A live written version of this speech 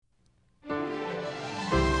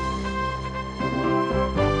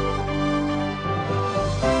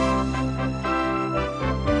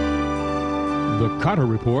Carter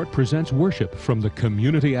Report presents worship from the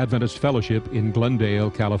Community Adventist Fellowship in Glendale,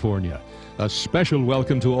 California. A special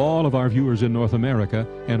welcome to all of our viewers in North America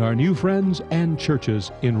and our new friends and churches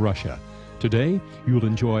in Russia. Today, you'll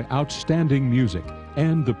enjoy outstanding music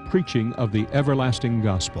and the preaching of the everlasting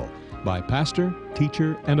gospel by pastor,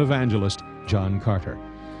 teacher, and evangelist John Carter.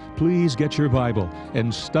 Please get your Bible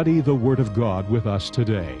and study the Word of God with us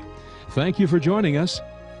today. Thank you for joining us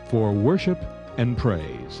for Worship and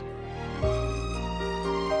Praise.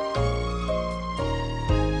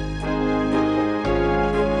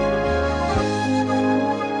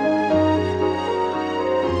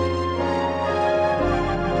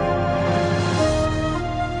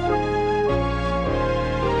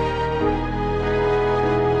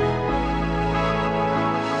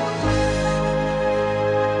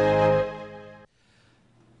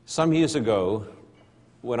 Some years ago,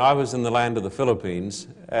 when I was in the land of the Philippines,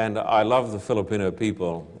 and I love the Filipino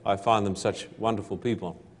people, I find them such wonderful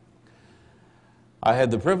people, I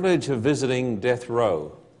had the privilege of visiting death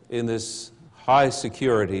row in this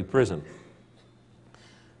high-security prison.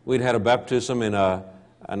 We'd had a baptism in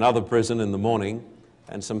another prison in the morning,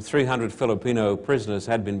 and some 300 Filipino prisoners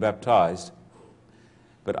had been baptized.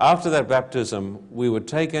 But after that baptism, we were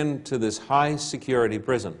taken to this high-security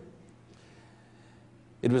prison.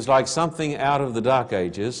 It was like something out of the Dark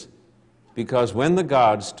Ages, because when the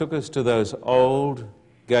guards took us to those old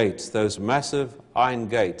gates, those massive iron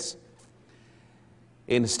gates,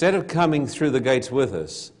 instead of coming through the gates with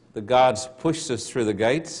us, the guards pushed us through the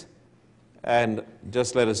gates and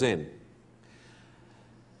just let us in.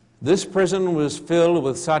 This prison was filled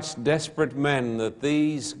with such desperate men that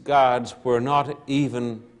these guards were not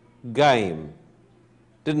even game,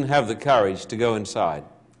 didn't have the courage to go inside.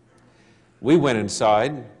 We went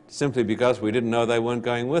inside simply because we didn't know they weren't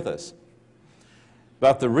going with us.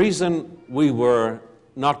 But the reason we were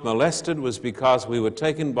not molested was because we were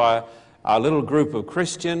taken by a little group of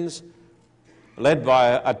Christians led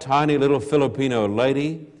by a tiny little Filipino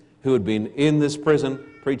lady who had been in this prison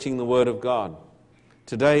preaching the Word of God.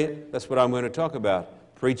 Today, that's what I'm going to talk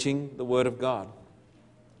about, preaching the Word of God.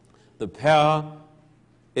 The power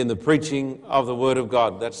in the preaching of the Word of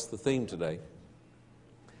God. That's the theme today.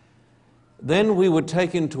 Then we were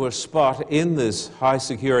taken to a spot in this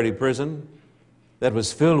high-security prison that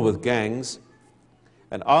was filled with gangs,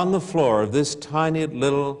 and on the floor of this tiny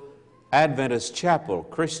little Adventist chapel,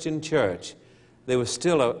 Christian church, there was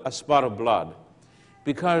still a spot of blood,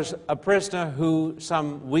 because a prisoner who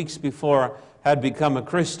some weeks before had become a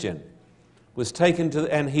Christian was taken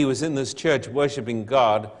to, and he was in this church worshiping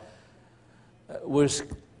God, was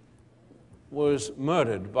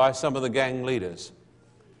murdered by some of the gang leaders.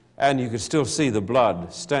 And you could still see the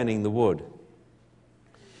blood staining the wood.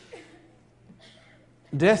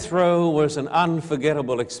 Death row was an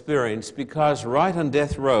unforgettable experience because right on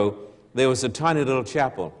death row there was a tiny little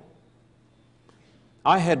chapel.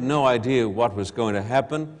 I had no idea what was going to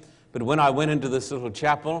happen, but when I went into this little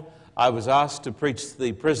chapel, I was asked to preach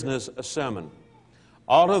the prisoners a sermon.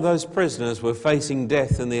 All of those prisoners were facing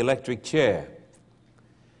death in the electric chair.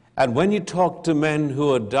 And when you talk to men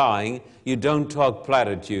who are dying, you don't talk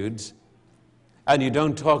platitudes, and you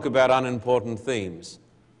don't talk about unimportant themes.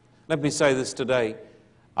 Let me say this today.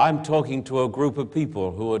 I'm talking to a group of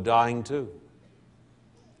people who are dying too.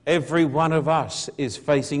 Every one of us is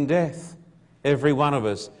facing death. Every one of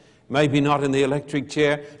us. Maybe not in the electric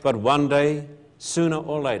chair, but one day, sooner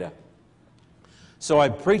or later. So I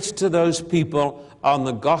preached to those people on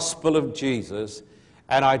the gospel of Jesus,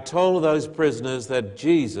 and I told those prisoners that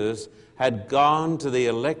Jesus had gone to the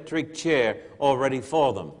electric chair already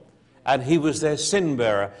for them. And he was their sin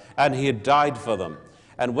bearer, and he had died for them.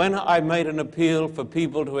 And when I made an appeal for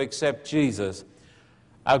people to accept Jesus,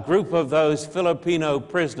 a group of those Filipino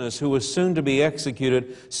prisoners who were soon to be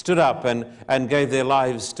executed stood up and gave their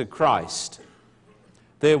lives to Christ.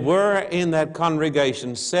 There were in that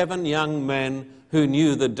congregation 7 young men who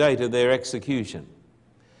knew the date of their execution.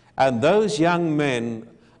 And those young men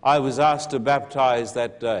I was asked to baptize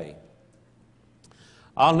that day.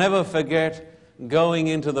 I'll never forget going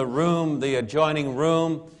into the room, the adjoining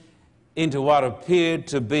room, into what appeared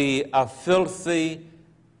to be a filthy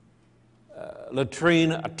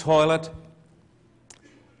latrine, a toilet,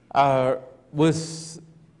 with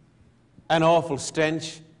an awful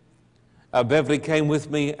stench. Beverly came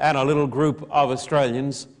with me and a little group of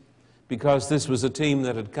Australians, because this was a team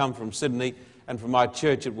that had come from Sydney and from my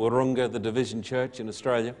church at Wahroonga, the Division Church in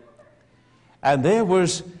Australia. And there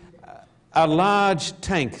was a large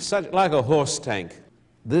tank, such like a horse tank,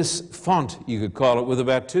 this font, you could call it, with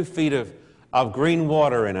about 2 feet of green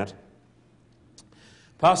water in it.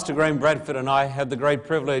 Pastor Graham Bradford and I had the great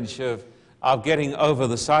privilege of of getting over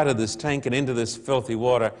the side of this tank and into this filthy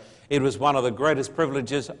water. It was one of the greatest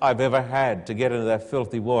privileges I've ever had to get into that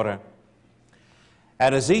filthy water.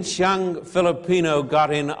 And as each young Filipino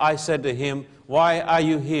got in, I said to him, "Why are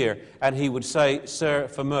you here?" And he would say, "Sir,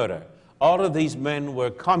 for murder." All of these men were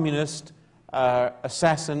communist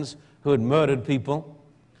assassins who had murdered people.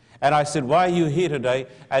 And I said, "Why are you here today?"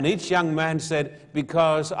 And each young man said,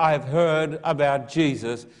 "Because I've heard about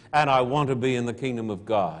Jesus and I want to be in the kingdom of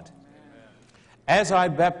God." As I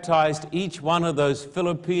baptized each one of those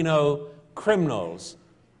Filipino criminals,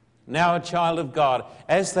 now a child of God,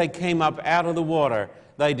 as they came up out of the water,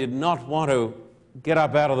 they did not want to get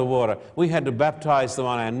up out of the water. We had to baptize them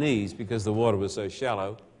on our knees because the water was so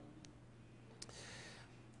shallow.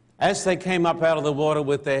 As they came up out of the water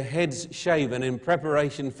with their heads shaven in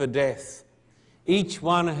preparation for death, each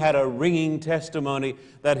one had a ringing testimony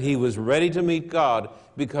that he was ready to meet God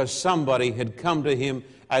because somebody had come to him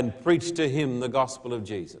and preached to him the gospel of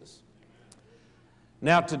Jesus.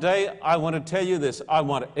 Now today I want to tell you this. I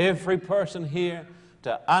want every person here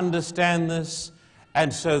to understand this,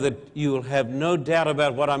 and so that you will have no doubt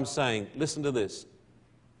about what I'm saying. Listen to this.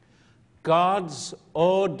 God's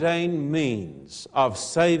ordained means of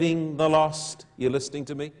saving the lost, you listening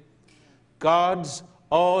to me? God's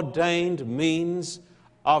ordained means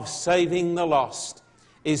of saving the lost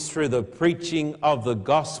is through the preaching of the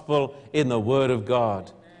gospel in the Word of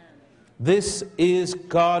God. This is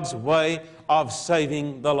God's way of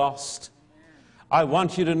saving the lost. I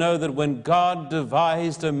want you to know that when God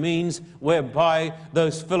devised a means whereby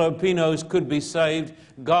those Filipinos could be saved,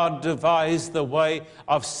 God devised the way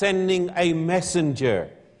of sending a messenger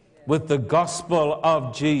with the gospel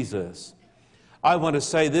of Jesus. I want to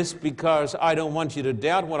say this because I don't want you to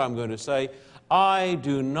doubt what I'm going to say. I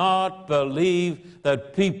do not believe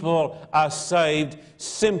that people are saved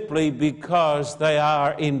simply because they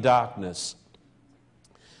are in darkness.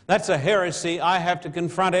 That's a heresy I have to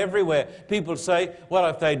confront everywhere. People say, well,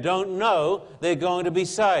 if they don't know, they're going to be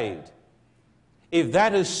saved. If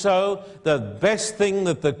that is so, the best thing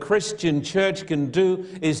that the Christian church can do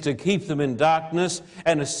is to keep them in darkness,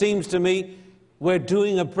 and it seems to me we're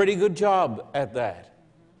doing a pretty good job at that.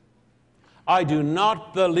 I do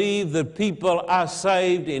not believe that people are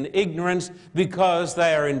saved in ignorance because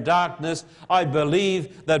they are in darkness. I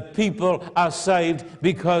believe that people are saved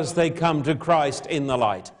because they come to Christ in the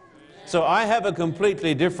light. So I have a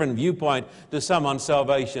completely different viewpoint to some on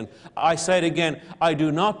salvation. I say it again, I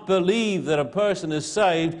do not believe that a person is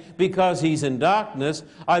saved because he's in darkness.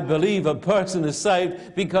 I believe a person is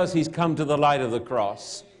saved because he's come to the light of the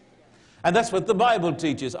cross. And that's what the Bible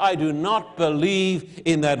teaches. I do not believe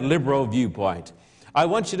in that liberal viewpoint. I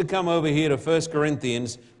want you to come over here to 1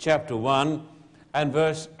 Corinthians chapter 1 and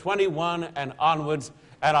verse 21 and onwards.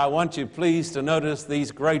 And I want you please to notice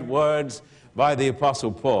these great words by the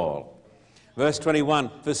Apostle Paul. Verse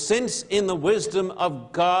 21, "For since in the wisdom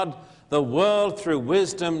of God, the world through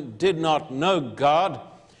wisdom did not know God,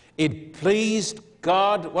 it pleased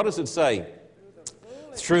God," what does it say?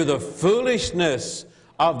 "Through the foolishness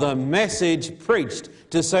of the message preached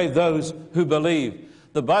to save those who believe."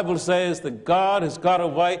 The Bible says that God has got a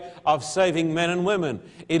way of saving men and women.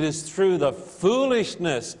 It is through the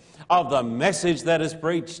foolishness of the message that is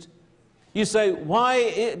preached. You say,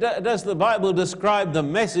 why does the Bible describe the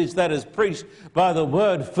message that is preached by the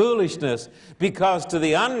word foolishness? Because to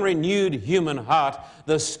the unrenewed human heart,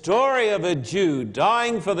 the story of a Jew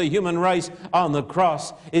dying for the human race on the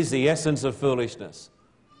cross is the essence of foolishness.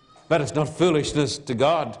 But it's not foolishness to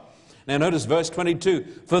God. Now notice verse 22,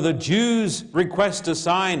 "For the Jews request a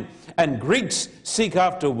sign, and Greeks seek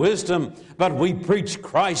after wisdom, but we preach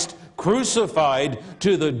Christ crucified,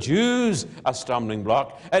 to the Jews a stumbling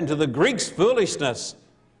block, and to the Greeks foolishness.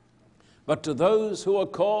 But to those who are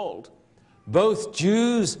called, both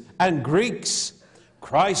Jews and Greeks,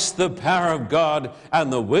 Christ the power of God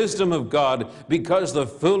and the wisdom of God, because the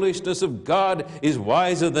foolishness of God is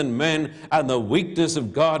wiser than men, and the weakness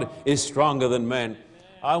of God is stronger than men."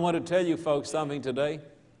 I want to tell you folks something today,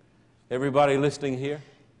 everybody listening here.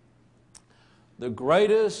 The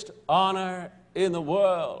greatest honor in the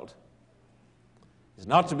world is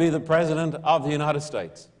not to be the President of the United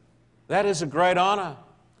States. That is a great honor.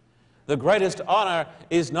 The greatest honor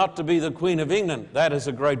is not to be the Queen of England. That is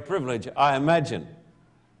a great privilege, I imagine.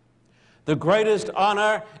 The greatest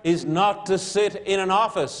honor is not to sit in an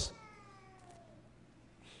office.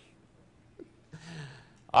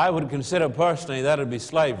 I would consider personally that would be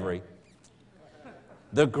slavery.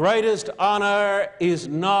 The greatest honor is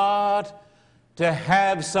not to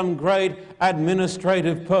have some great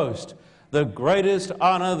administrative post. The greatest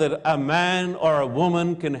honor that a man or a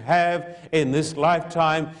woman can have in this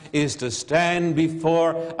lifetime is to stand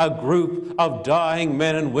before a group of dying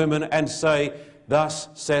men and women and say, "Thus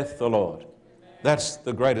saith the Lord." That's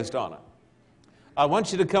the greatest honor. I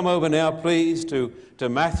want you to come over now, please, to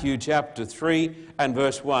Matthew chapter 3 and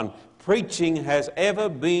verse 1. Preaching has ever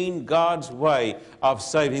been God's way of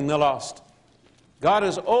saving the lost. God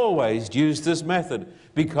has always used this method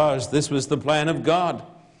because this was the plan of God.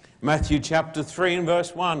 Matthew chapter 3 and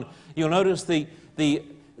verse 1. You'll notice the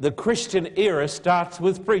Christian era starts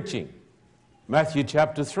with preaching. Matthew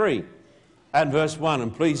chapter 3 and verse 1.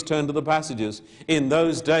 And please turn to the passages. In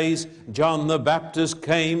those days, John the Baptist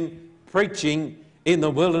came preaching in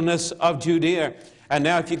the wilderness of Judea. And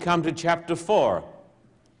now if you come to chapter 4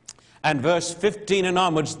 and verse 15 and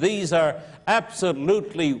onwards, these are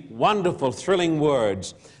absolutely wonderful, thrilling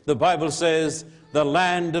words. The Bible says, "The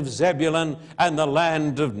land of Zebulun and the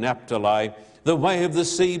land of Naphtali, the way of the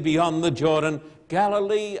sea beyond the Jordan,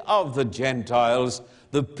 Galilee of the Gentiles.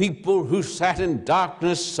 The people who sat in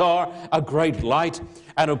darkness saw a great light,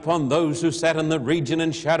 and upon those who sat in the region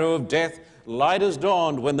and shadow of death, light has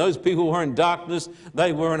dawned." When those people were in darkness,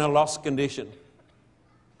 they were in a lost condition.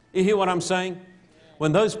 You hear what I'm saying?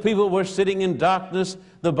 When those people were sitting in darkness,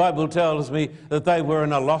 the Bible tells me that they were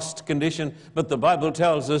in a lost condition, but the Bible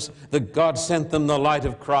tells us that God sent them the light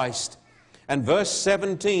of Christ. And verse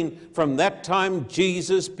 17, from that time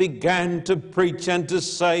Jesus began to preach and to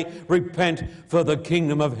say, "Repent, for the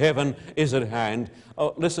kingdom of heaven is at hand."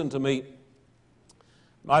 Oh, listen to me,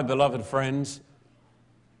 my beloved friends.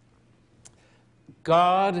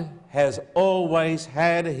 God has always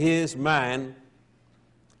had his man.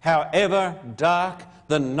 However dark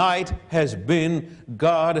the night has been,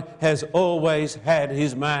 God has always had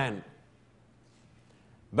his man.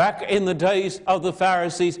 Back in the days of the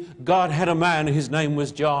Pharisees, God had a man, his name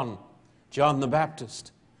was John the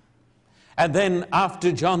Baptist. And then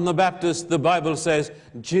after John the Baptist, the Bible says,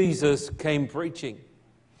 Jesus came preaching.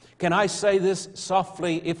 Can I say this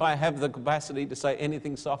softly if I have the capacity to say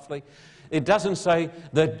anything softly? It doesn't say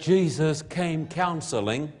that Jesus came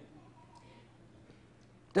counseling.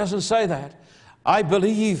 It doesn't say that. I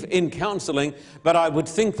believe in counseling, but I would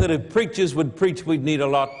think that if preachers would preach, we'd need a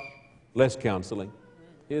lot less counseling.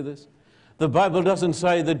 Hear this? The Bible doesn't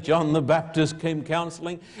say that John the Baptist came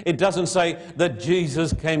counseling. It doesn't say that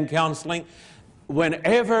Jesus came counseling.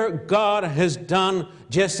 Whenever God has done,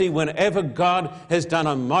 Jesse, whenever God has done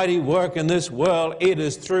a mighty work in this world, it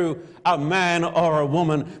is through a man or a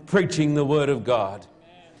woman preaching the Word of God.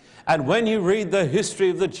 And when you read the history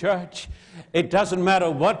of the church, it doesn't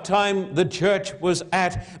matter what time the church was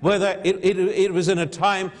at, whether it was in a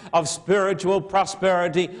time of spiritual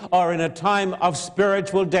prosperity or in a time of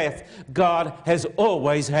spiritual death, God has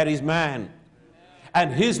always had his man.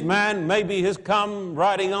 And his man maybe has come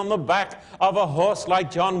riding on the back of a horse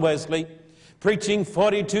like John Wesley, preaching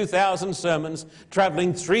 42,000 sermons,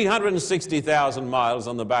 traveling 360,000 miles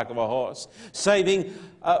on the back of a horse, saving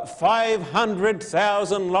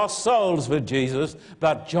 500,000 lost souls for Jesus.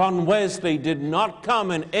 But John Wesley did not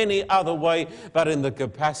come in any other way but in the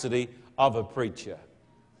capacity of a preacher.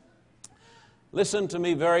 Listen to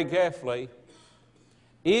me very carefully.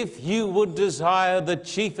 If you would desire the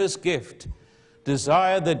chiefest gift,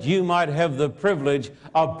 desire that you might have the privilege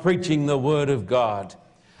of preaching the Word of God.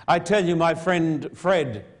 I tell you, my friend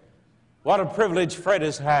Fred, what a privilege Fred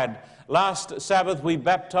has had. Last Sabbath we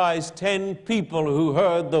baptized 10 people who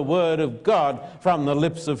heard the Word of God from the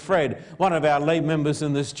lips of Fred, one of our lay members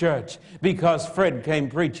in this church, because Fred came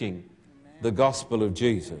preaching the gospel of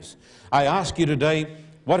Jesus. I ask you today,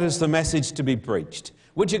 what is the message to be preached?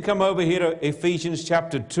 Would you come over here to Ephesians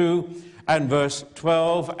chapter 2 and verse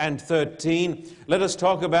 12 and 13? Let us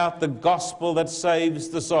talk about the gospel that saves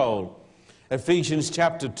the soul. Ephesians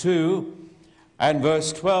chapter 2 and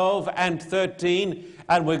verse 12 and 13.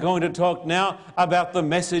 And we're going to talk now about the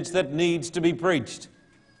message that needs to be preached.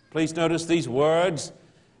 Please notice these words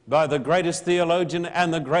by the greatest theologian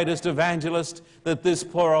and the greatest evangelist that this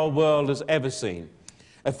poor old world has ever seen.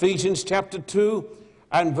 Ephesians chapter 2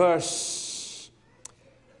 and verse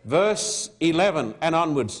 11 and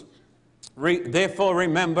onwards. Therefore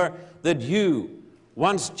remember that you,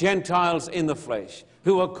 once Gentiles in the flesh,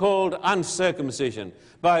 who are called uncircumcision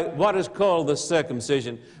by what is called the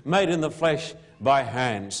circumcision made in the flesh by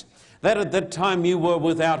hands, that at that time you were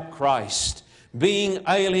without Christ, being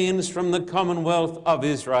aliens from the commonwealth of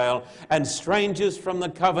Israel and strangers from the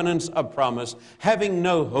covenants of promise, having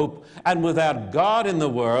no hope and without God in the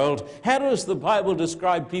world. How does the Bible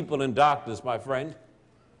describe people in darkness, my friend?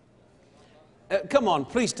 Come on,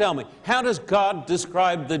 please tell me, how does God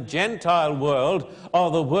describe the Gentile world or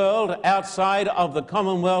the world outside of the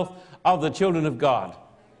commonwealth of the children of God?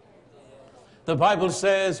 The Bible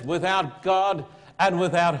says, without God and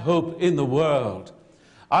without hope in the world.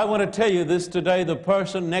 I want to tell you this today, the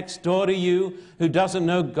person next door to you who doesn't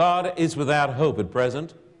know God is without hope at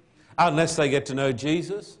present, unless they get to know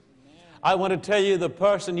Jesus. I want to tell you the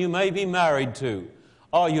person you may be married to,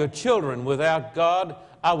 or your children without God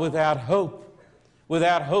are without hope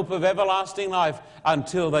of everlasting life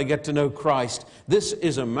until they get to know Christ. This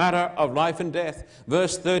is a matter of life and death.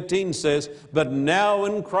 Verse 13 says, "But now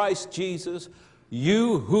in Christ Jesus,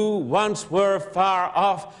 you who once were far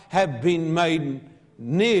off have been made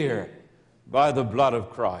near by the blood of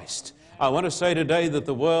Christ." I want to say today that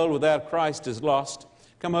the world without Christ is lost.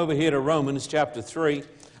 Come over here to Romans chapter 3.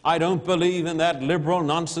 I don't believe in that liberal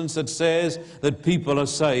nonsense that says that people are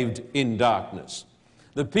saved in darkness.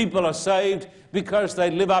 The people are saved because they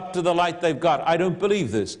live up to the light they've got. I don't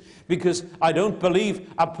believe this, because I don't believe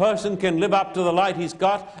a person can live up to the light he's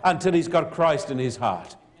got until he's got Christ in his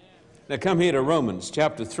heart. Now come here to Romans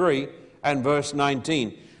chapter 3 and verse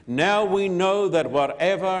 19. "Now we know that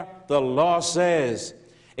whatever the law says,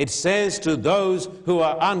 it says to those who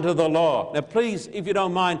are under the law." Now please, if you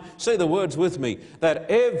don't mind, say the words with me. "That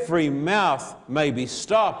every mouth may be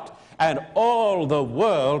stopped and all the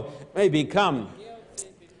world may become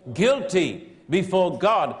guilty before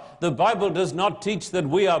God." The Bible does not teach that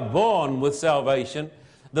we are born with salvation.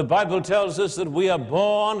 The Bible tells us that we are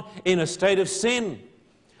born in a state of sin.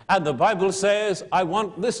 And the Bible says,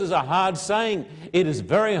 this is a hard saying. It is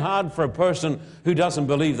very hard for a person who doesn't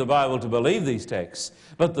believe the Bible to believe these texts.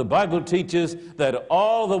 But the Bible teaches that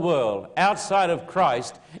all the world outside of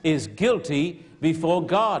Christ is guilty before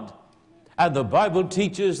God. And the Bible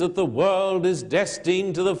teaches that the world is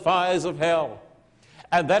destined to the fires of hell.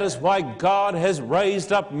 And that is why God has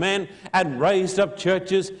raised up men and raised up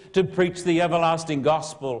churches to preach the everlasting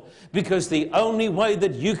gospel. Because the only way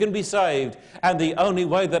that you can be saved and the only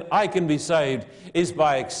way that I can be saved is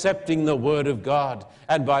by accepting the Word of God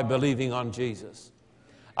and by believing on Jesus.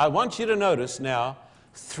 I want you to notice now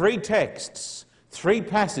 3 texts, 3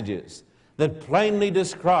 passages that plainly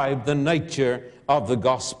describe the nature of the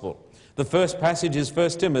gospel. The first passage is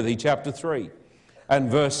 1 Timothy chapter 3. And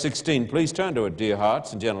verse 16. Please turn to it, dear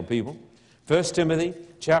hearts and gentle people. 1 Timothy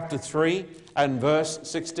chapter 3 and verse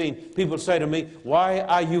 16. People say to me, "Why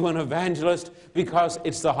are you an evangelist?" Because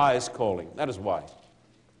it's the highest calling. That is why.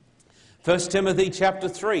 1 Timothy chapter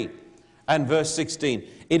 3 and verse 16.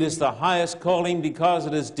 It is the highest calling because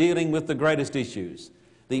it is dealing with the greatest issues,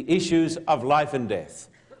 the issues of life and death.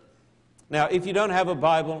 Now, if you don't have a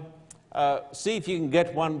Bible, see if you can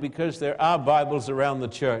get one, because there are Bibles around the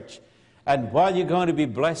church. And while you're going to be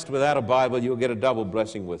blessed without a Bible, you'll get a double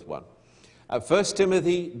blessing with one. 1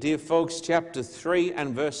 Timothy, dear folks, chapter 3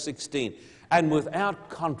 and verse 16. "And without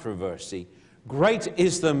controversy, great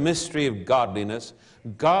is the mystery of godliness.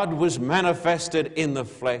 God was manifested in the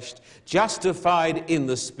flesh, justified in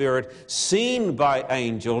the spirit, seen by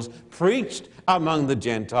angels, preached among the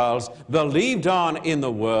Gentiles, believed on in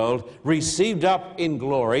the world, received up in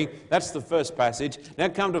glory." That's the first passage. Now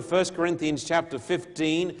come to 1 Corinthians chapter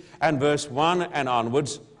 15 and verse 1 and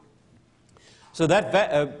onwards. So that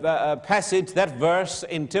passage, that verse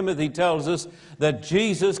in Timothy tells us that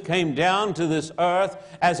Jesus came down to this earth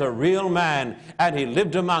as a real man, and he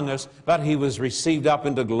lived among us, but he was received up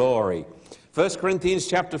into glory. 1 Corinthians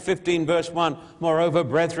chapter 15 verse 1, "Moreover,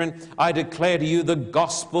 brethren, I declare to you the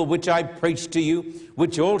gospel which I preached to you,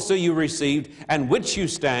 which also you received, and which you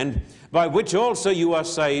stand, by which also you are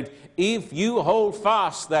saved, if you hold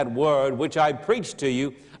fast that word which I preached to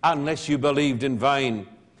you, unless you believed in vain.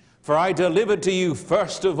 For I delivered to you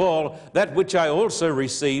first of all that which I also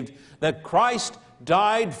received, that Christ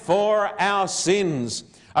died for our sins,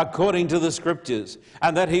 according to the Scriptures,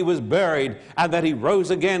 and that he was buried, and that he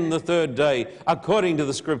rose again the 3rd day, according to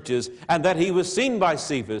the Scriptures, and that he was seen by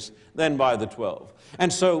Cephas, then by the 12.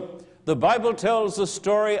 And so the Bible tells the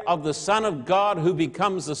story of the Son of God who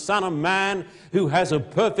becomes the Son of Man, who has a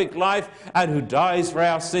perfect life, and who dies for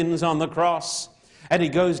our sins on the cross. And he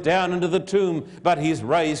goes down into the tomb, but he's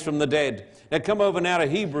raised from the dead. Now come over now to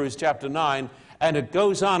Hebrews chapter 9, and it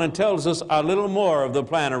goes on and tells us a little more of the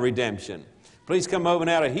plan of redemption. Please come over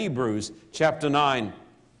now to Hebrews chapter 9.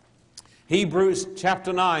 Hebrews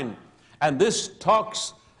chapter 9. And this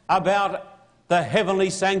talks about the heavenly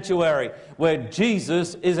sanctuary where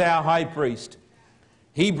Jesus is our high priest.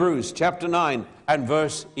 Hebrews chapter 9 and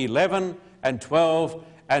verse 11 and 12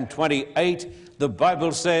 and 28. The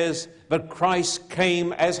Bible says, "But Christ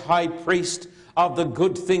came as high priest of the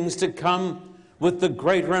good things to come, with the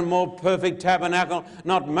greater and more perfect tabernacle,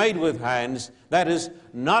 not made with hands, that is,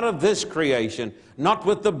 not of this creation, not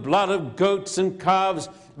with the blood of goats and calves,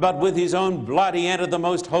 but with his own blood he entered the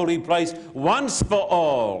most holy place once for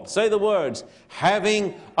all. Say the words,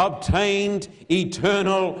 having obtained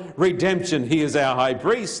eternal redemption. He is our high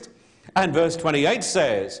priest. And verse 28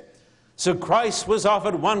 says, so Christ was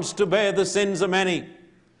offered once to bear the sins of many.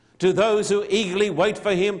 To those who eagerly wait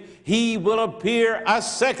for him, he will appear a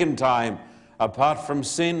second time, apart from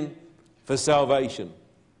sin, for salvation.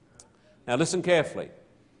 Now listen carefully.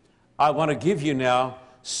 I want to give you now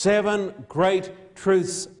 7 great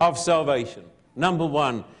truths of salvation. Number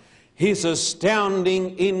 1, his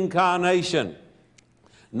astounding incarnation.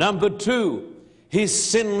 Number 2, his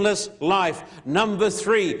sinless life. Number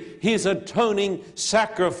 3, his atoning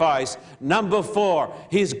sacrifice. Number 4,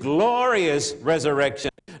 his glorious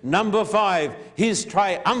resurrection. Number 5, his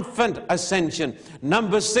triumphant ascension.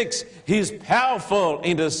 Number 6, his powerful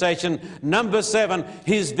intercession. Number 7,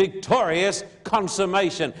 his victorious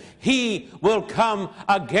consummation. He will come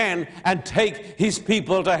again and take his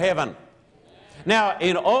people to heaven. Now,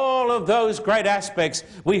 in all of those great aspects,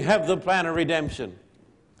 we have the plan of redemption.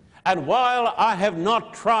 And while I have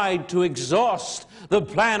not tried to exhaust the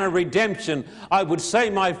plan of redemption, I would say,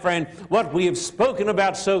 my friend, what we have spoken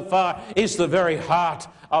about so far is the very heart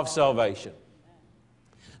of salvation.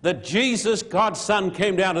 That Jesus, God's Son,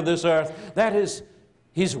 came down to this earth. That is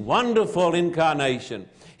his wonderful incarnation.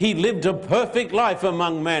 He lived a perfect life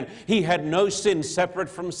among men. He had no sin, separate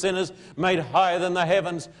from sinners, made higher than the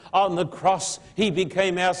heavens. On the cross, he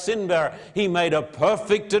became our sin bearer. He made a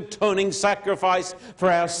perfect atoning sacrifice for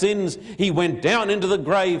our sins. He went down into the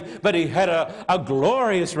grave, but he had a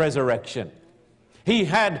glorious resurrection. He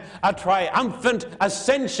had a triumphant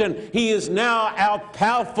ascension. He is now our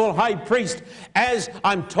powerful high priest. As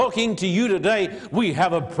I'm talking to you today, we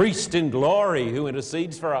have a priest in glory who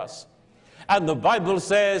intercedes for us. And the Bible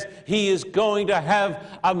says he is going to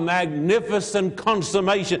have a magnificent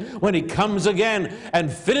consummation when he comes again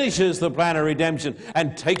and finishes the plan of redemption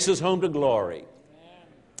and takes us home to glory.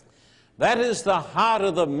 That is the heart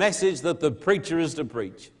of the message that the preacher is to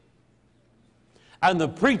preach. And the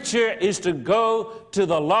preacher is to go to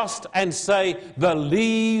the lost and say,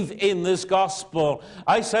 believe in this gospel.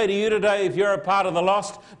 I say to you today, if you're a part of the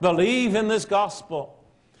lost, believe in this gospel.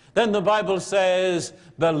 Then the Bible says,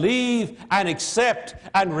 believe and accept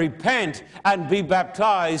and repent and be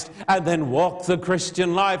baptized and then walk the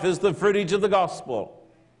Christian life as the fruitage of the gospel.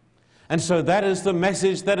 And so that is the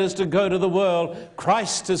message that is to go to the world.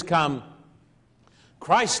 Christ has come.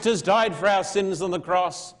 Christ has died for our sins on the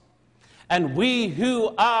cross. And we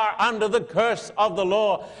who are under the curse of the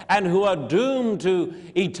law and who are doomed to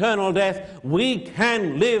eternal death, we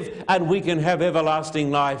can live and we can have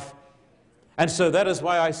everlasting life. And so that is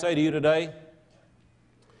why I say to you today,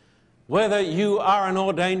 whether you are an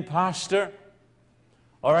ordained pastor,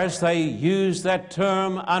 or as they use that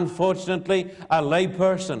term, unfortunately, a lay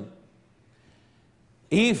person,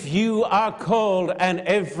 if you are called, and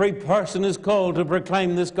every person is called to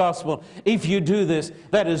proclaim this gospel, if you do this,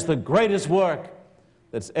 that is the greatest work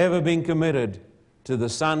that's ever been committed to the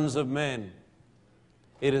sons of men.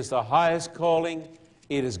 It is the highest calling.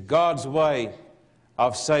 It is God's way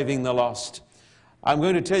of saving the lost. I'm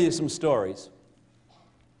going to tell you some stories.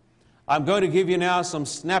 I'm going to give you now some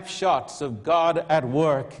snapshots of God at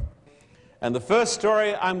work. And the first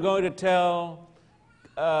story I'm going to tell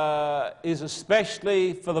is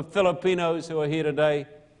especially for the Filipinos who are here today.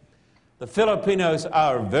 The Filipinos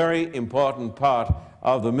are a very important part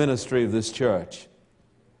of the ministry of this church.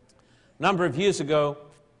 A number of years ago,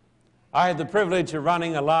 I had the privilege of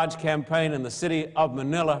running a large campaign in the city of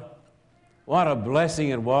Manila. What a blessing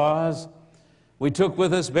it was. We took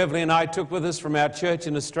with us, Beverly and I took with us from our church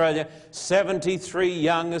in Australia, 73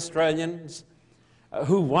 young Australians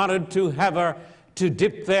who wanted to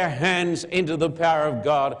dip their hands into the power of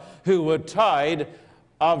God, who were tired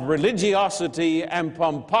of religiosity and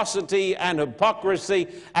pomposity and hypocrisy,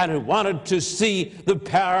 and who wanted to see the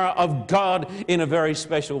power of God in a very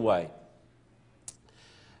special way.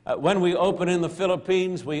 When we open in the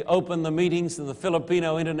Philippines, we open the meetings in the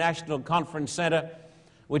Filipino International Conference Center,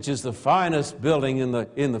 which is the finest building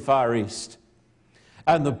in the Far East.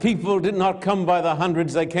 And the people did not come by the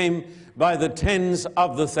hundreds, they came by the tens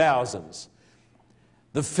of the thousands.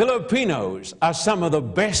 The Filipinos are some of the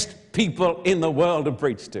best people in the world to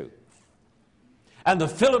preach to. And the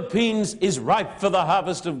Philippines is ripe for the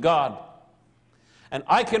harvest of God. And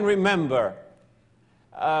I can remember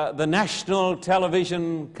the national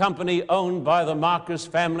television company owned by the Marcos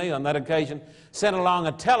family on that occasion sent along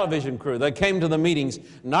a television crew. They came to the meetings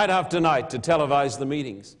night after night to televise the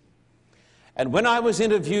meetings. And when I was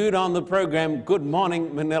interviewed on the program Good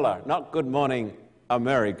Morning Manila, not Good Morning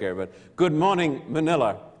America, but Good Morning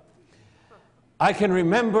Manila, I can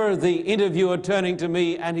remember the interviewer turning to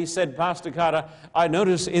me and he said, Pastor Carter, I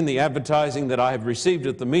notice in the advertising that I have received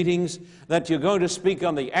at the meetings that you're going to speak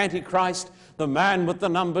on the Antichrist, the man with the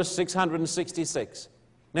number 666.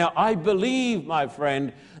 Now, I believe, my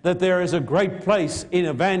friend, that there is a great place in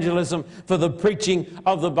evangelism for the preaching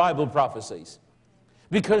of the Bible prophecies.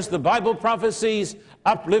 Because the Bible prophecies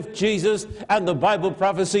uplift Jesus, and the Bible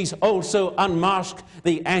prophecies also unmask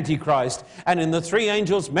the Antichrist. And in the three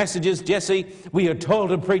angels' messages, Jesse, we are told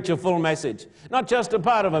to preach a full message. Not just a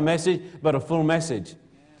part of a message, but a full message.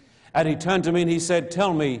 And he turned to me and he said,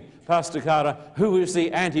 tell me, Pastor Carter, who is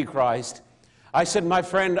the Antichrist? I said, my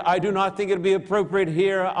friend, I do not think it would be appropriate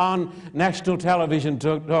here on national television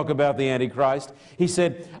to talk about the Antichrist. He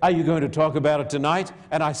said, are you going to talk about it tonight?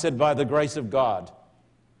 And I said, by the grace of God.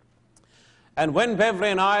 And when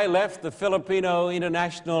Beverly and I left the Filipino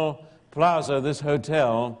International Plaza, this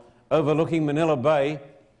hotel overlooking Manila Bay,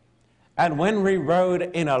 and when we rode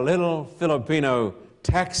in a little Filipino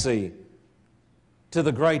taxi to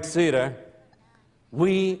the Great Theater,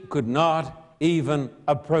 we could not even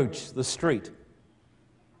approach the street.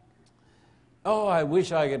 Oh, I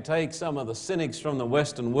wish I could take some of the cynics from the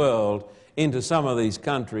Western world into some of these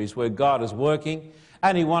countries where God is working,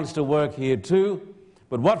 and He wants to work here too.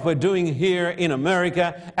 But what we're doing here in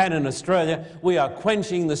America and in Australia, we are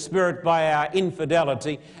quenching the Spirit by our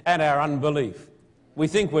infidelity and our unbelief. We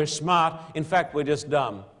think we're smart. In fact, we're just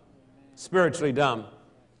dumb, spiritually dumb.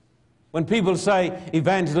 When people say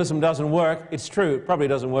evangelism doesn't work, it's true. It probably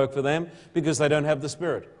doesn't work for them because they don't have the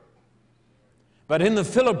Spirit. But in the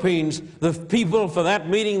Philippines, the people for that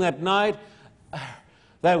meeting that night,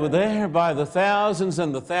 they were there by the thousands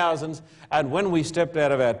and the thousands, and when we stepped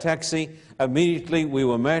out of our taxi, immediately we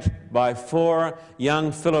were met by 4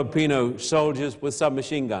 young Filipino soldiers with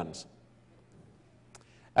submachine guns.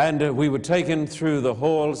 And we were taken through the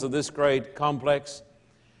halls of this great complex,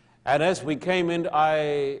 and as we came in,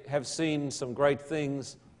 I have seen some great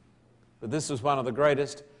things, but this was one of the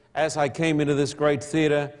greatest. As I came into this great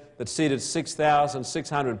theater that seated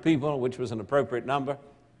 6,600 people, which was an appropriate number,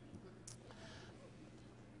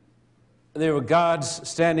 there were guards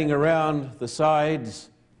standing around the sides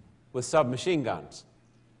with submachine guns.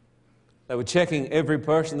 They were checking every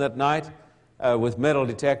person that night with metal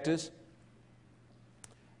detectors.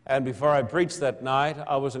 And before I preached that night,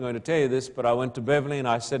 I wasn't going to tell you this, but I went to Beverly and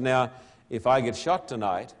I said, now, if I get shot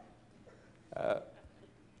tonight,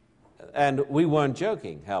 and we weren't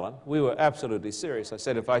joking, Helen, we were absolutely serious. I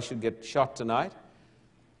said, if I should get shot tonight,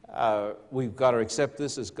 we've got to accept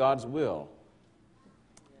this as God's will.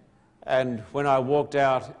 And when I walked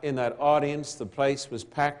out in that audience, the place was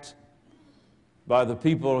packed by the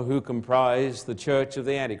people who comprise the Church of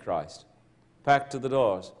the Antichrist, packed to the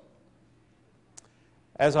doors.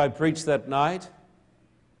 As I preached that night,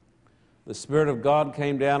 the Spirit of God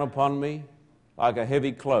came down upon me like a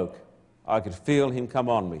heavy cloak. I could feel Him come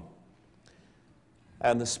on me.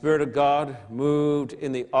 And the Spirit of God moved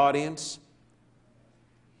in the audience.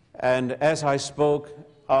 And as I spoke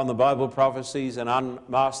on the Bible prophecies and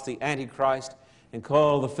unmasked the Antichrist and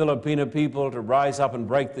called the Filipino people to rise up and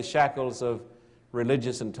break the shackles of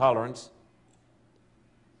religious intolerance,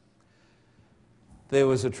 there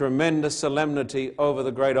was a tremendous solemnity over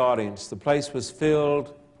the great audience. The place was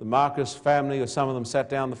filled. The Marcos family, or some of them, sat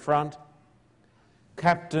down the front.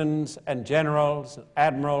 Captains and generals and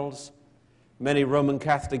admirals, many Roman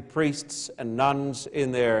Catholic priests and nuns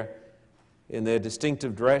in their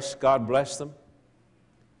distinctive dress. God bless them.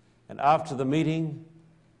 And after the meeting,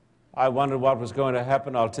 I wondered what was going to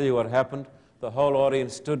happen. I'll tell you what happened. The whole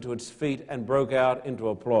audience stood to its feet and broke out into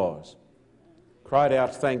applause. Cried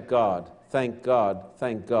out, thank God, thank God,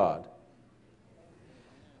 thank God.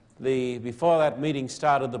 Before that meeting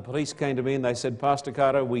started, the police came to me and they said, Pastor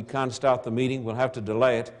Carter, we can't start the meeting. We'll have to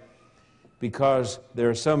delay it because there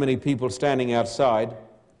are so many people standing outside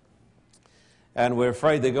and we're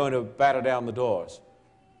afraid they're going to batter down the doors.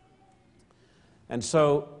 And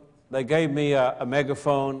so they gave me a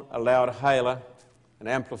megaphone, a loud hailer, an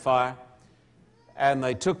amplifier, and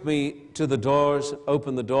they took me to the doors,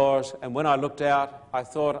 opened the doors, and when I looked out, I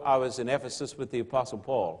thought I was in Ephesus with the Apostle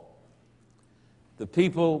Paul. The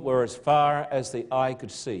people were as far as the eye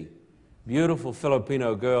could see. Beautiful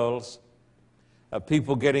Filipino girls,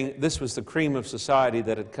 people this was the cream of society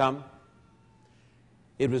that had come.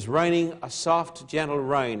 It was raining, a soft, gentle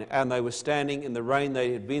rain, and they were standing in the rain.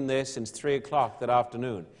 They had been there since 3 o'clock that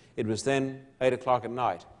afternoon. It was then 8 o'clock at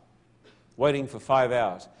night, waiting for 5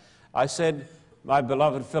 hours. I said, My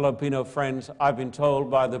beloved Filipino friends, I've been told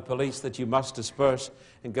by the police that you must disperse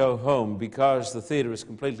and go home because the theater is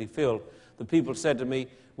completely filled. The people said to me,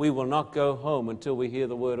 we will not go home until we hear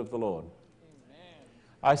the word of the Lord. Amen.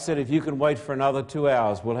 I said, if you can wait for another 2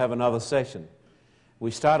 hours, we'll have another session. We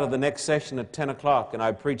started the next session at 10 o'clock, and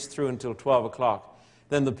I preached through until 12 o'clock.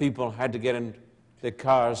 Then the people had to get in their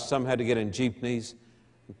cars. Some had to get in jeepneys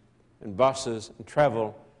and buses and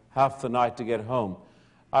travel half the night to get home.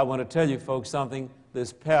 I want to tell you folks something.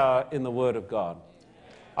 There's power in the Word of God.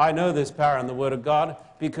 I know there's power in the Word of God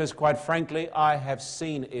because, quite frankly, I have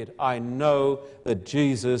seen it. I know that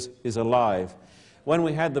Jesus is alive. When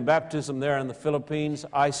we had the baptism there in the Philippines,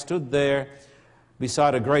 I stood there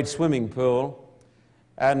beside a great swimming pool,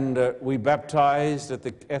 and we baptized at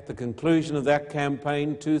the conclusion of that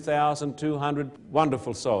campaign 2,200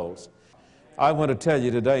 wonderful souls. I want to tell you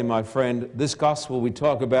today, my friend, this gospel we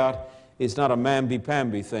talk about is not a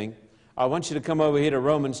mamby-pamby thing. I want you to come over here to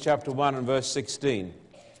Romans chapter 1 and verse 16.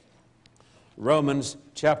 Romans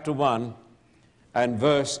chapter 1 and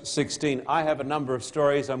verse 16. I have a number of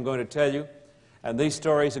stories I'm going to tell you, and these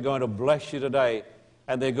stories are going to bless you today,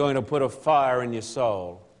 and they're going to put a fire in your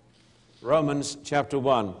soul. Romans chapter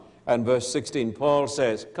 1 and verse 16. Paul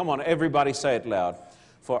says, come on, everybody say it loud.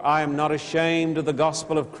 For I am not ashamed of the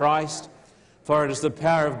gospel of Christ, for it is the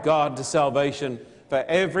power of God to salvation for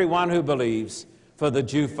everyone who believes, for the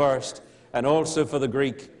Jew first, and also for the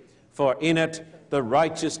Greek. For in it the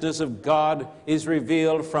righteousness of God is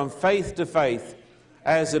revealed from faith to faith,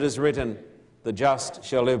 as it is written, the just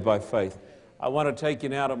shall live by faith. I want to take you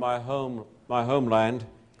now to my homeland.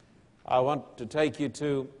 I want to take you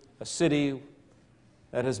to a city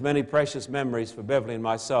that has many precious memories for Beverly and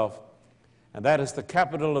myself, and that is the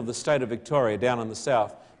capital of the state of Victoria, down in the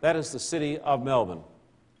south. That is the city of Melbourne.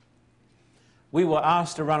 We were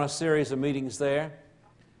asked to run a series of meetings there,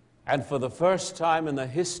 and for the first time in the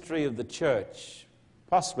history of the church,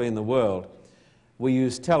 possibly in the world, we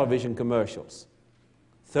used television commercials,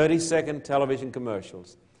 30-second television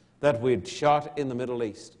commercials that we'd shot in the Middle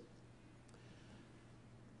East.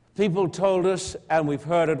 People told us, and we've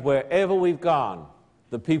heard it wherever we've gone,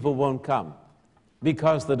 the people won't come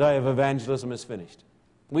because the day of evangelism is finished.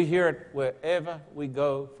 We hear it wherever we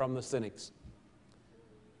go from the cynics.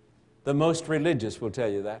 The most religious will tell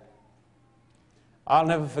you that. I'll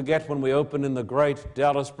never forget when we opened in the great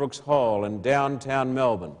Dallas Brooks Hall in downtown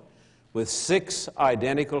Melbourne with 6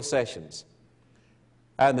 identical sessions,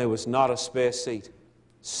 and there was not a spare seat.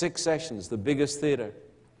 6 sessions, the biggest theater.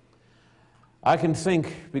 I can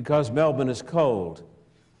think, because Melbourne is cold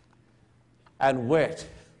and wet,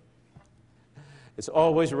 it's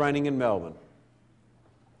always raining in Melbourne.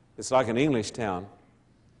 It's like an English town.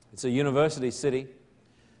 It's a university city.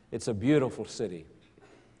 It's a beautiful city.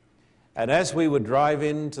 And as we would drive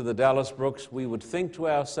into the Dallas Brooks, we would think to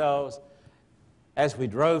ourselves, as we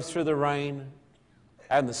drove through the rain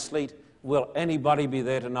and the sleet, will anybody be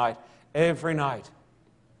there tonight? Every night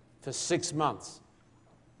for 6 months.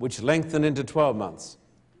 Which lengthened into 12 months.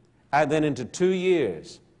 And then into 2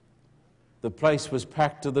 years, the place was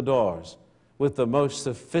packed to the doors with the most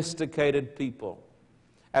sophisticated people.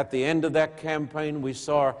 At the end of that campaign, we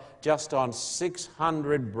saw just on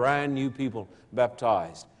 600 brand new people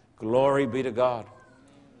baptized. Glory be to God.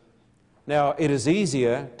 Now, it is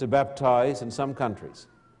easier to baptize in some countries.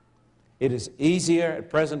 It is easier at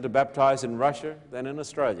present to baptize in Russia than in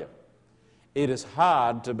Australia. It is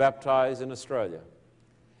hard to baptize in Australia.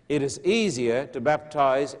 It is easier to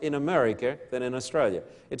baptize in America than in Australia.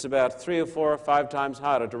 It's about 3 or 4 or 5 times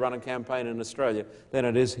harder to run a campaign in Australia than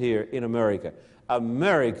it is here in America.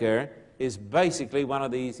 America is basically one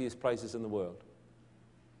of the easiest places in the world.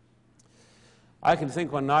 I can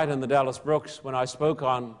think one night in the Dallas Brooks when I spoke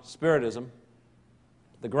on Spiritism,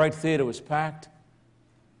 the great theater was packed.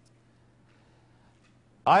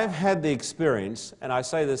 I've had the experience, and I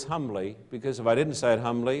say this humbly, because if I didn't say it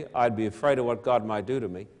humbly, I'd be afraid of what God might do to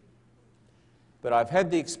me. But I've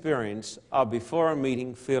had the experience of, before a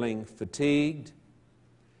meeting, feeling fatigued,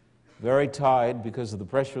 very tired because of the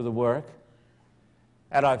pressure of the work.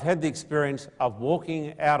 And I've had the experience of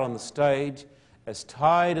walking out on the stage as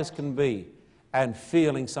tired as can be and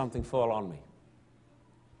feeling something fall on me.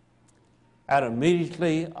 And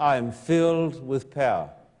immediately I am filled with power,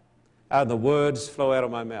 and the words flow out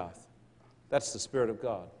of my mouth. That's the Spirit of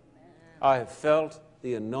God. I have felt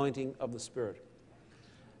the anointing of the Spirit.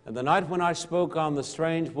 And the night when I spoke on the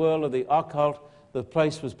strange world of the occult, the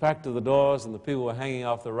place was packed to the doors and the people were hanging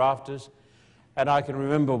off the rafters. And I can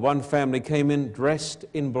remember one family came in dressed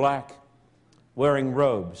in black, wearing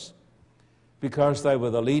robes, because they were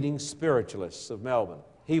the leading spiritualists of Melbourne.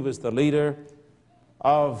 He was the leader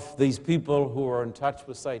of these people who are in touch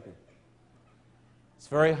with Satan. It's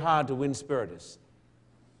very hard to win spiritists.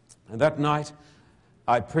 And that night,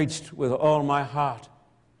 I preached with all my heart.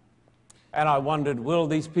 And I wondered, will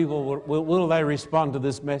these people, will they respond to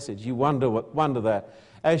this message? You wonder that.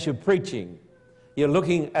 As you're preaching, you're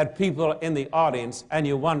looking at people in the audience and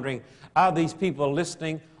you're wondering, are these people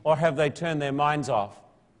listening or have they turned their minds off?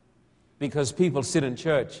 Because people sit in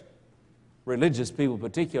church, religious people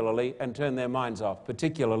particularly, and turn their minds off,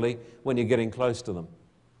 particularly when you're getting close to them.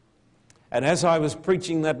 And as I was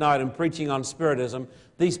preaching that night and preaching on Spiritism,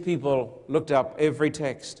 these people looked up every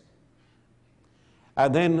text.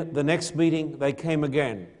 And then the next meeting, they came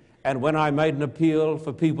again. And when I made an appeal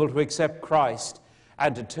for people to accept Christ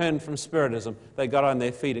and to turn from Spiritism, they got on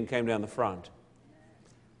their feet and came down the front.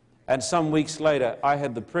 And some weeks later, I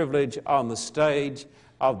had the privilege on the stage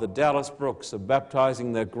of the Dallas Brooks of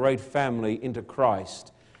baptizing their great family into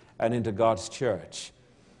Christ and into God's church.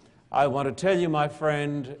 I want to tell you, my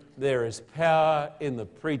friend, there is power in the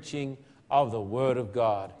preaching of the Word of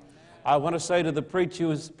God. I want to say to the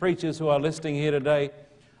preachers who are listening here today,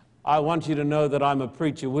 I want you to know that I'm a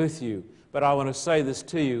preacher with you, but I want to say this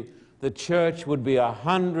to you. The church would be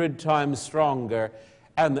 100 times stronger,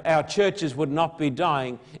 and our churches would not be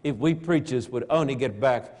dying if we preachers would only get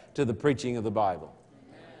back to the preaching of the Bible.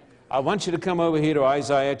 I want you to come over here to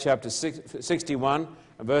Isaiah chapter 61,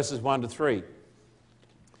 verses 1 to 3.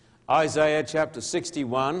 Isaiah chapter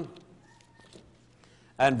 61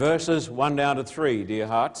 and verses 1 down to 3, dear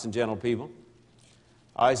hearts and gentle people.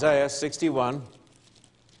 Isaiah 61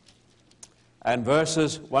 and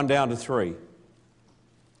verses 1 down to 3.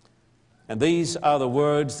 And these are the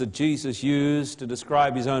words that Jesus used to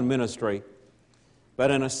describe his own ministry, but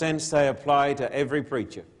in a sense they apply to every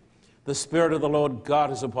preacher. The Spirit of the Lord God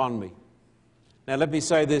is upon me. Now let me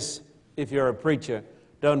say this, if you're a preacher,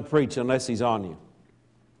 don't preach unless he's on you.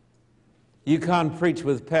 You can't preach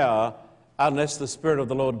with power unless the Spirit of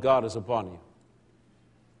the Lord God is upon you.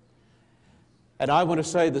 And I want to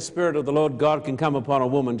say the Spirit of the Lord God can come upon a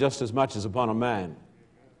woman just as much as upon a man.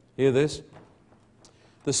 Hear this?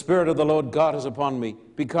 The Spirit of the Lord God is upon me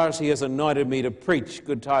because he has anointed me to preach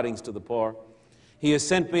good tidings to the poor. He has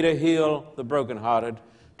sent me to heal the brokenhearted,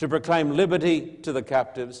 to proclaim liberty to the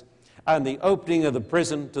captives, and the opening of the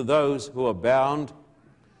prison to those who are bound,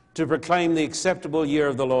 to proclaim the acceptable year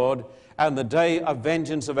of the Lord and the day of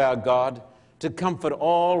vengeance of our God, to comfort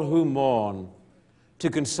all who mourn,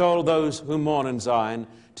 to console those who mourn in Zion,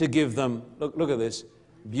 to give them, look at this,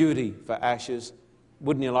 beauty for ashes.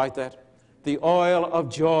 Wouldn't you like that? The oil of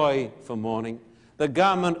joy for mourning, the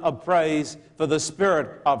garment of praise for the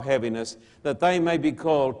spirit of heaviness, that they may be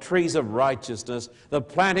called trees of righteousness, the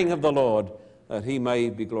planting of the Lord, that he may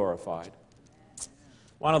be glorified.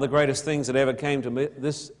 One of the greatest things that ever came to me,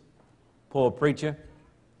 this poor preacher,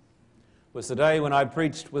 was the day when I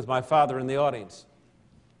preached with my father in the audience.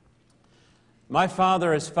 My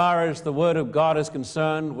father, as far as the Word of God is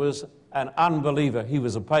concerned, was an unbeliever. He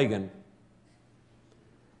was a pagan.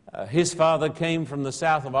 His father came from the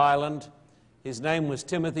south of Ireland. His name was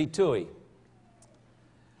Timothy Toohey,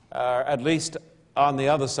 at least on the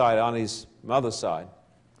other side, on his mother's side,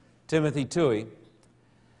 Timothy Toohey.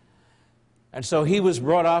 And so he was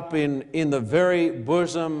brought up in the very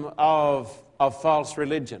bosom of false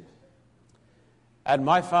religion. And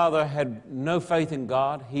my father had no faith in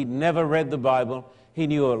God. He'd never read the Bible. He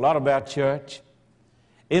knew a lot about church.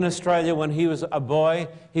 In Australia, when he was a boy,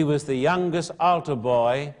 he was the youngest altar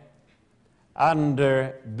boy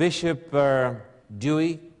under Bishop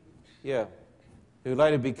Dewey, who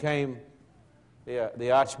later became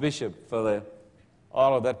the Archbishop for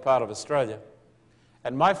all of that part of Australia.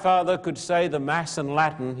 And my father could say the Mass in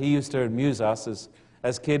Latin. He used to amuse us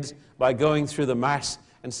as kids by going through the Mass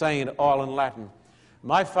and saying it all in Latin.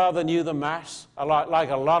 My father knew the Mass like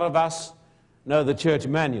a lot of us know the church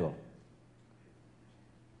manual.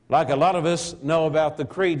 Like a lot of us know about the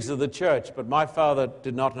creeds of the church, but my father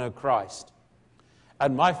did not know Christ.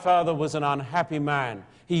 And my father was an unhappy man.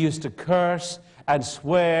 He used to curse and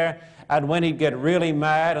swear, and when he'd get really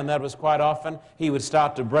mad, and that was quite often, he would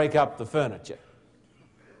start to break up the furniture.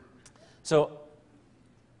 So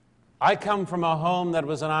I come from a home that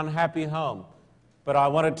was an unhappy home, but I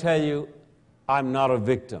want to tell you, I'm not a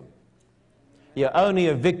victim. You're only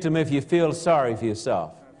a victim if you feel sorry for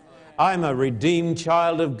yourself. I'm a redeemed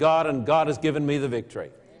child of God, and God has given me the victory.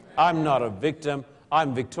 I'm not a victim.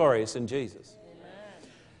 I'm victorious in Jesus.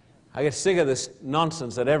 I get sick of this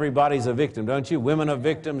nonsense that everybody's a victim, don't you? Women are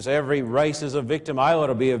victims. Every race is a victim. I ought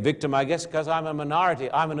to be a victim, I guess, because I'm a minority.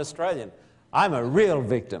 I'm an Australian. I'm a real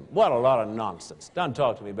victim. What a lot of nonsense. Don't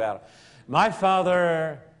talk to me about it. My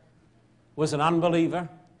father was an unbeliever.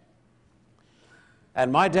 And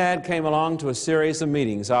my dad came along to a series of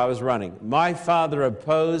meetings I was running. My father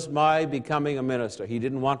opposed my becoming a minister. He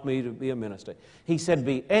didn't want me to be a minister. He said,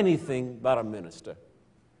 be anything but a minister.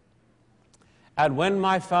 And when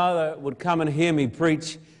my father would come and hear me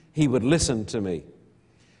preach, he would listen to me.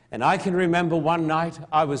 And I can remember one night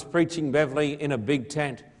I was preaching Beverly in a big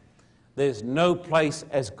tent. There's no place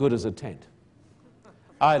as good as a tent.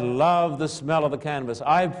 I love the smell of the canvas.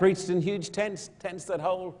 I've preached in huge tents that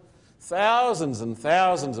hold thousands and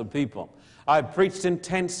thousands of people. I've preached in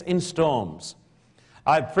tents in storms.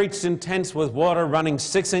 I've preached in tents with water running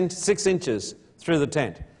 6 inches through the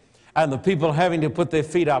tent, and the people having to put their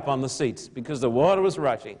feet up on the seats because the water was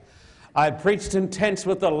rushing. I preached in tents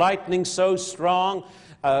with the lightning so strong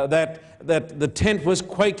that the tent was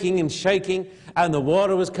quaking and shaking, and the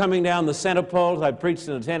water was coming down the center poles. I preached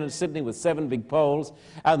in a tent in Sydney with 7 big poles,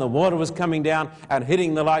 and the water was coming down and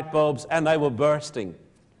hitting the light bulbs, and they were bursting.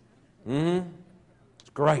 It's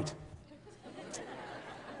great.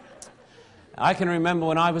 I can remember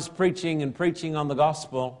when I was preaching on the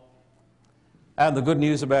gospel and the good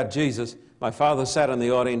news about Jesus, my father sat in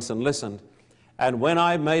the audience and listened. And when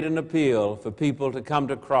I made an appeal for people to come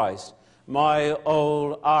to Christ, my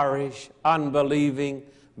old Irish, unbelieving,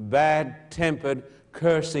 bad-tempered,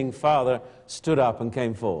 cursing father stood up and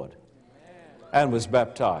came forward and was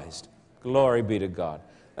baptized. Glory be to God.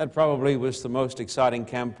 That probably was the most exciting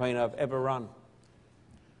campaign I've ever run.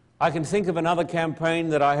 I can think of another campaign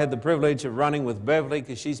that I had the privilege of running with Beverly,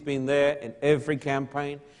 because she's been there in every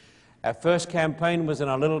campaign. Our first campaign was in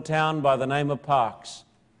a little town by the name of Parkes,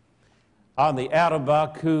 on the outer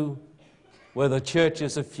Baku, where the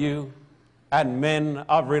churches are few and men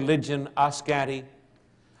of religion are scanty,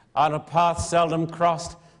 on a path seldom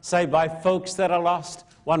crossed, save by folks that are lost.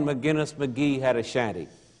 One McGinnis McGee had a shanty.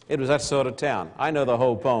 It was that sort of town. I know the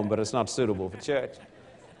whole poem, but it's not suitable for church.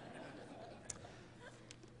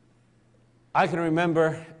 I can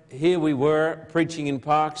remember here we were preaching in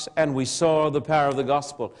Parkes, and we saw the power of the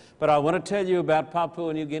gospel. But I want to tell you about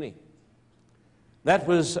Papua New Guinea. That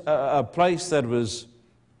was a place that was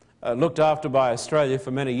looked after by Australia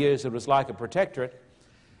for many years. It was like a protectorate.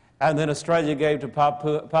 And then Australia gave to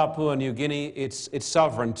Papua New Guinea its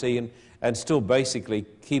sovereignty and still basically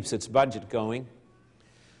keeps its budget going.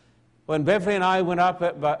 When Beverly and I went up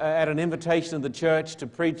at an invitation of the church to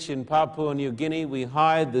preach in Papua New Guinea, we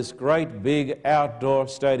hired this great big outdoor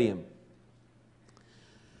stadium.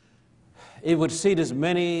 It would seat as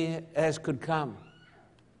many as could come.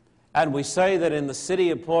 And we say that in the city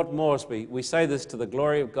of Port Moresby, we say this to the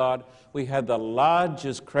glory of God, we had the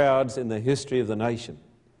largest crowds in the history of the nation.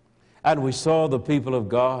 And we saw the people of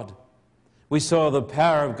God. We saw the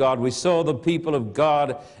power of God. We saw the people of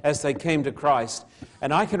God as they came to Christ.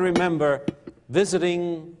 And I can remember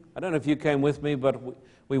visiting, I don't know if you came with me, but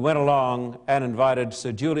we went along and invited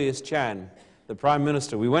Sir Julius Chan, the Prime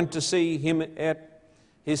Minister. We went to see him at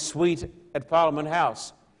his suite at Parliament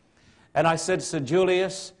House. And I said, Sir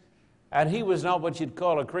Julius, and he was not what you'd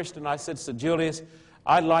call a Christian, I said, Sir Julius,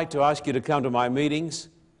 I'd like to ask you to come to my meetings.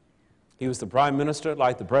 He was the Prime Minister,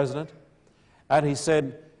 like the President. And he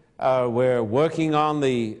said, we're working on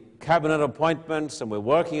the cabinet appointments and we're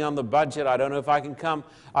working on the budget. I don't know if I can come.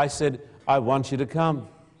 I said, I want you to come.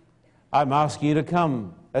 I'm asking you to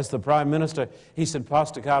come as the Prime Minister. He said,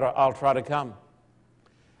 Pastor Carter, I'll try to come.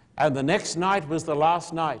 And the next night was the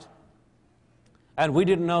last night. And we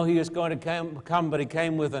didn't know he was going to come, but he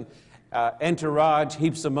came with an entourage,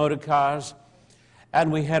 heaps of motor cars.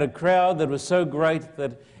 And we had a crowd that was so great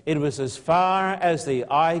that it was as far as the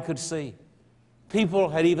eye could see. People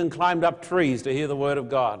had even climbed up trees to hear the word of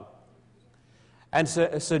God. And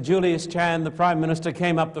Sir Julius Chan, the Prime Minister,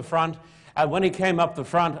 came up the front. And when he came up the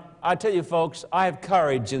front, I tell you folks, I have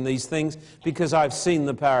courage in these things because I've seen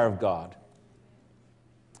the power of God.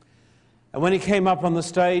 And when he came up on the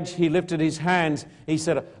stage, he lifted his hands. He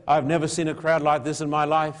said, I've never seen a crowd like this in my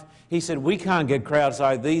life. He said, we can't get crowds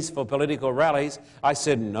like these for political rallies. I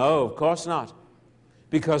said, no, of course not,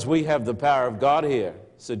 because we have the power of God here,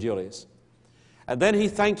 Sir Julius. And then he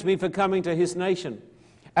thanked me for coming to his nation.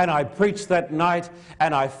 And I preached that night,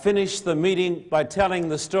 and I finished the meeting by telling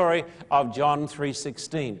the story of John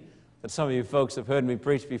 3:16. That some of you folks have heard me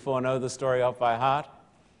preach before know the story off by heart.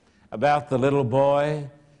 About the little boy.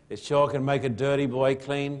 It sure can make a dirty boy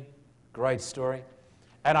clean. Great story.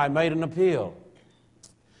 And I made an appeal.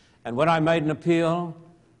 And when I made an appeal,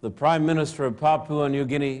 the Prime Minister of Papua New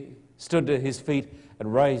Guinea stood to his feet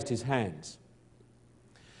and raised his hands.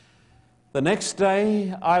 The next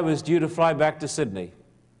day, I was due to fly back to Sydney,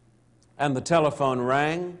 and the telephone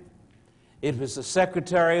rang. It was the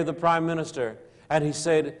Secretary of the Prime Minister, And he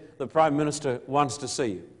said, the Prime Minister wants to see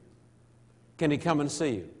you. Can he come and see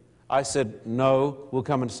you? I said, no, we'll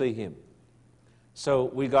come and see him. So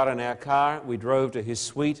we got in our car, we drove to his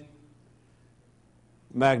suite.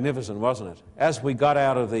 Magnificent, wasn't it? As we got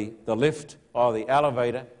out of the lift or the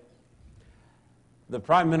elevator, the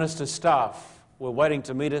Prime Minister's staff were waiting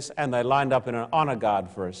to meet us, and they lined up in an honor guard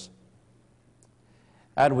for us.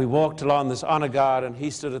 And we walked along this honor guard, and he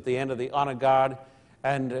stood at the end of the honor guard,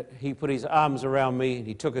 and he put his arms around me, and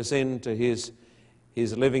he took us into his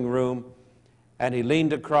living room, and he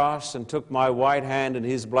leaned across and took my white hand in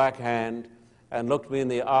his black hand and looked me in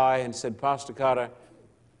the eye and said, Pastor Carter,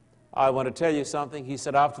 I want to tell you something. He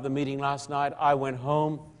said, after the meeting last night, I went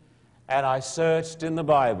home and I searched in the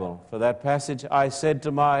Bible for that passage. I said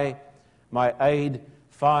to my aide,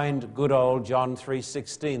 find good old John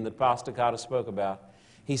 3:16 that Pastor Carter spoke about.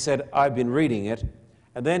 He said, I've been reading it.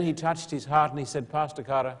 And then he touched his heart and he said, Pastor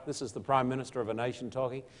Carter, this is the Prime Minister of a nation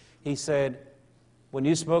talking. He said, when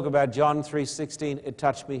you spoke about John 3:16, it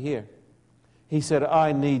touched me here. He said,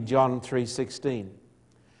 I need John 3:16.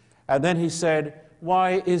 And then he said,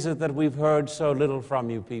 why is it that we've heard so little from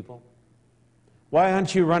you people? Why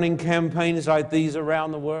aren't you running campaigns like these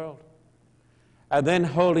around the world? And then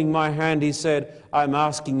holding my hand, he said, I'm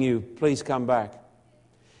asking you, please come back.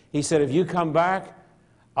 He said, if you come back,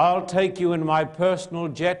 I'll take you in my personal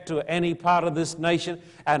jet to any part of this nation,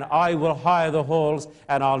 and I will hire the halls,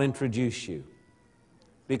 and I'll introduce you.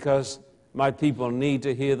 Because my people need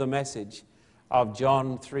to hear the message of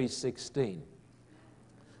John 3:16.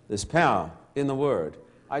 There's power in the Word.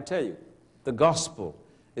 I tell you, the gospel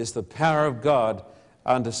is the power of God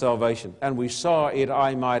unto salvation. And we saw it,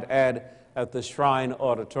 I might add, at the Shrine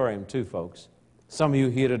Auditorium too, folks. Some of you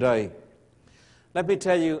here today. Let me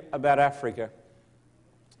tell you about Africa.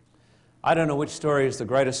 I don't know which story is the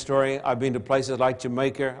greatest story. I've been to places like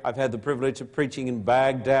Jamaica. I've had the privilege of preaching in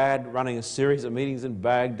Baghdad, running a series of meetings in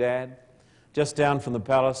Baghdad, just down from the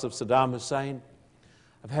palace of Saddam Hussein.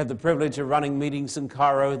 I've had the privilege of running meetings in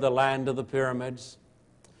Cairo, the land of the pyramids.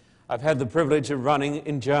 I've had the privilege of running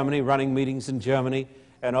meetings in Germany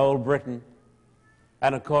and Old Britain,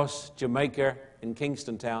 and of course Jamaica in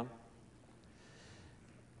Kingston Town.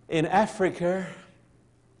 In Africa,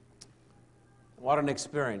 what an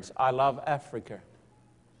experience. I love Africa.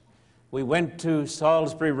 We went to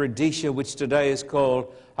Salisbury, Rhodesia, which today is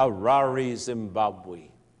called Harare, Zimbabwe.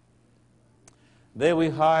 There we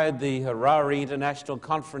hired the Harare International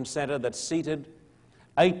Conference Center that seated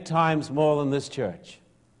 8 times more than this church.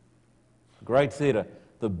 Great theater,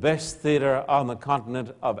 the best theater on the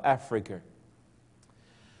continent of Africa.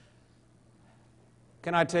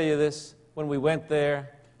 Can I tell you this? When we went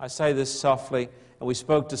there, I say this softly, and we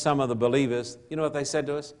spoke to some of the believers. You know what they said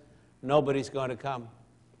to us? Nobody's going to come.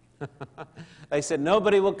 They said,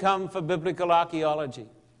 nobody will come for biblical archaeology.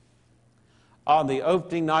 On the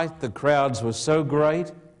opening night, the crowds were so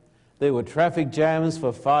great, there were traffic jams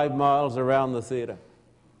for 5 miles around the theater.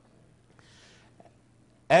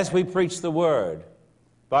 As we preached the Word,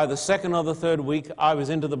 by the second or the third week, I was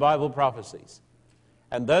into the Bible prophecies.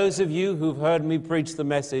 And those of you who've heard me preach the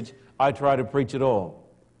message, I try to preach it all.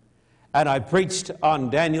 And I preached on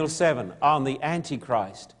Daniel 7, on the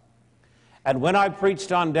Antichrist. And when I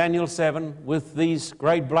preached on Daniel 7 with these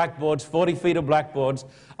great blackboards, 40 feet of blackboards,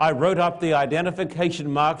 I wrote up the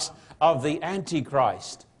identification marks of the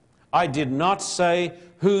Antichrist. I did not say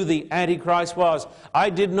who the Antichrist was. I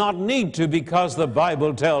did not need to, because the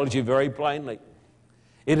Bible tells you very plainly.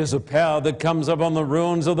 It is a power that comes up on the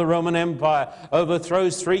ruins of the Roman Empire,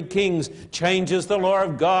 overthrows 3 kings, changes the law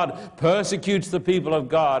of God, persecutes the people of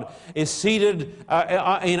God, is seated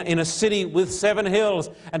in a city with 7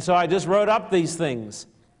 hills. And so I just wrote up these things.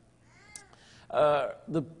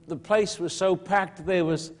 The place was so packed there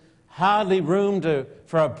was hardly room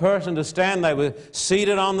for a person to stand. They were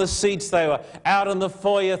seated on the seats. They were out in the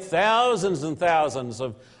foyer, thousands and thousands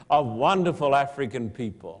of wonderful African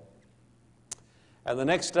people. And the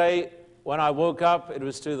next day, when I woke up, it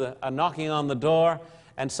was to a knocking on the door,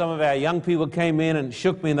 and some of our young people came in and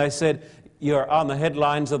shook me, and they said, you're on the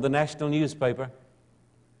headlines of the national newspaper.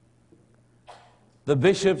 The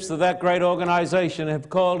bishops of that great organization have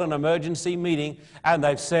called an emergency meeting, and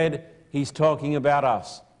they've said, he's talking about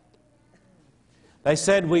us. They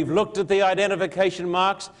said, we've looked at the identification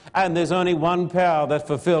marks, and there's only one power that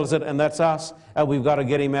fulfills it, and that's us, and we've got to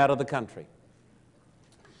get him out of the country.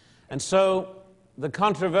 And so the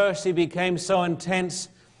controversy became so intense,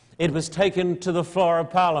 it was taken to the floor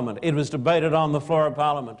of Parliament. It was debated on the floor of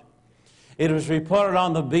Parliament. It was reported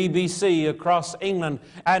on the BBC across England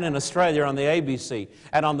and in Australia on the ABC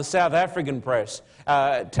and on the South African press,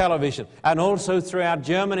 television, and also throughout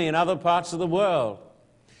Germany and other parts of the world.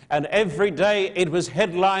 And every day it was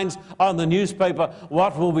headlines on the newspaper,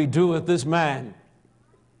 "What will we do with this man?"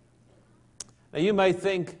 Now you may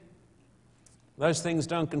think, those things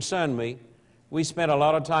don't concern me. We spent a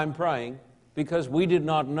lot of time praying because we did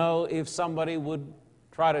not know if somebody would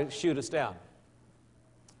try to shoot us down.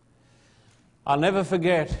 I'll never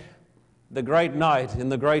forget the great night in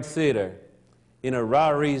the great theater in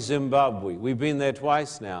Harare, Zimbabwe. We've been there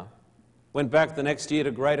twice now. Went back the next year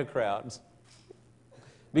to greater crowds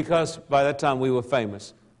because by that time we were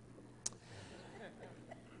famous.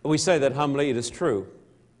 We say that humbly, it is true.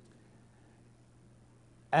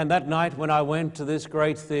 And that night when I went to this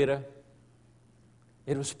great theater,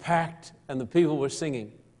 it was packed and the people were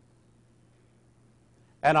singing.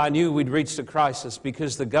 And I knew we'd reached a crisis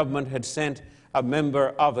because the government had sent a member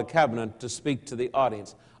of the cabinet to speak to the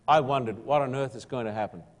audience. I wondered, what on earth is going to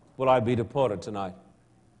happen? Will I be deported tonight?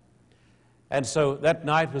 And so that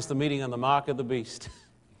night was the meeting on the Mark of the Beast.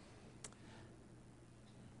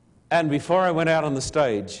 And before I went out on the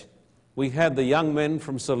stage, we had the young men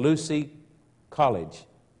from Salusi College,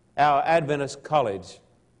 our Adventist college,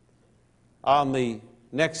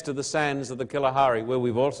 next to the sands of the Kalahari, where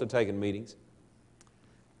we've also taken meetings.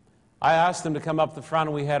 I asked them to come up the front,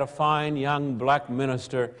 and we had a fine young black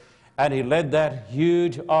minister, and he led that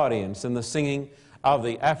huge audience in the singing of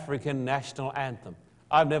the African national anthem.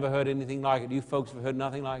 I've never heard anything like it. You folks have heard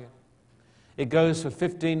nothing like it. It goes for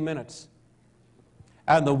 15 minutes.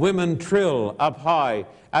 And the women trill up high,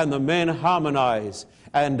 and the men harmonize.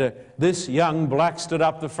 And this young black stood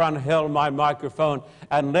up the front, held my microphone,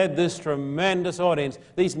 and led this tremendous audience.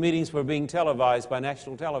 These meetings were being televised by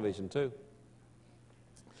national television, too.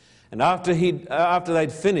 And after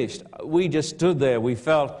they'd finished, we just stood there. We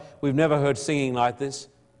felt we've never heard singing like this.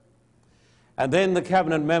 And then the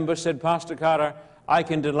cabinet member said, "Pastor Carter, I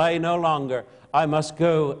can delay no longer. I must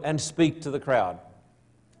go and speak to the crowd."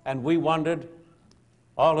 And we wondered,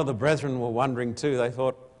 all of the brethren were wondering too. They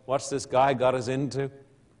thought, what's this guy got us into?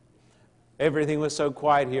 Everything was so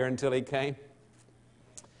quiet here until he came.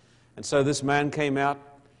 And so this man came out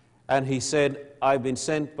and he said, "I've been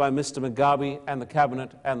sent by Mr. Mugabe and the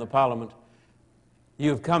cabinet and the parliament.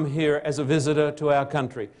 You've come here as a visitor to our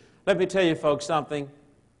country." Let me tell you folks something.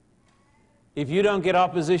 If you don't get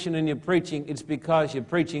opposition in your preaching, it's because your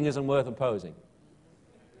preaching isn't worth opposing.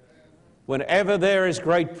 Whenever there is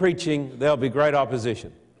great preaching, there'll be great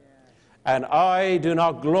opposition. And I do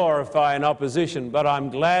not glorify an opposition, but I'm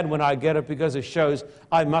glad when I get it because it shows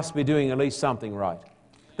I must be doing at least something right.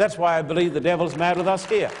 That's why I believe the devil's mad with us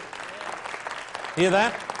here. Hear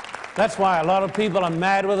that? That's why a lot of people are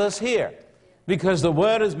mad with us here, because the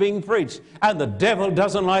word is being preached, and the devil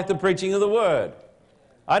doesn't like the preaching of the word.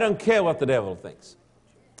 I don't care what the devil thinks.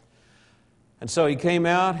 And so he came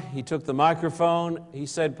out, he took the microphone, he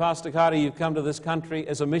said, "Pastor Carter, you've come to this country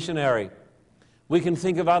as a missionary. We can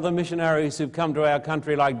think of other missionaries who've come to our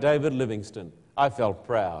country like David Livingstone." I felt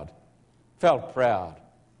proud.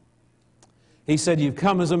 He said, "You've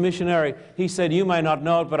come as a missionary." He said, "You may not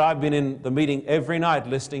know it, but I've been in the meeting every night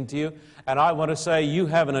listening to you, and I want to say you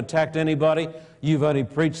haven't attacked anybody. You've only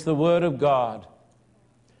preached the word of God."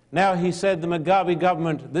 Now, he said, the Mugabe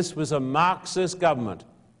government, this was a Marxist government,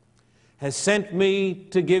 has sent me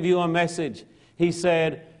to give you a message. He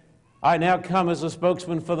said, "I now come as a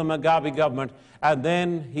spokesman for the Mugabe government." And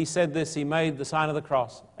then he said this, he made the sign of the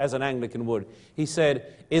cross, as an Anglican would. He said,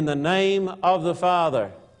 "In the name of the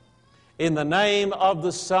Father, in the name of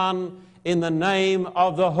the Son, in the name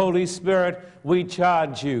of the Holy Spirit, we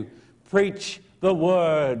charge you. Preach the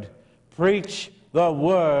word, preach the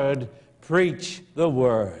word, preach the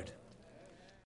word."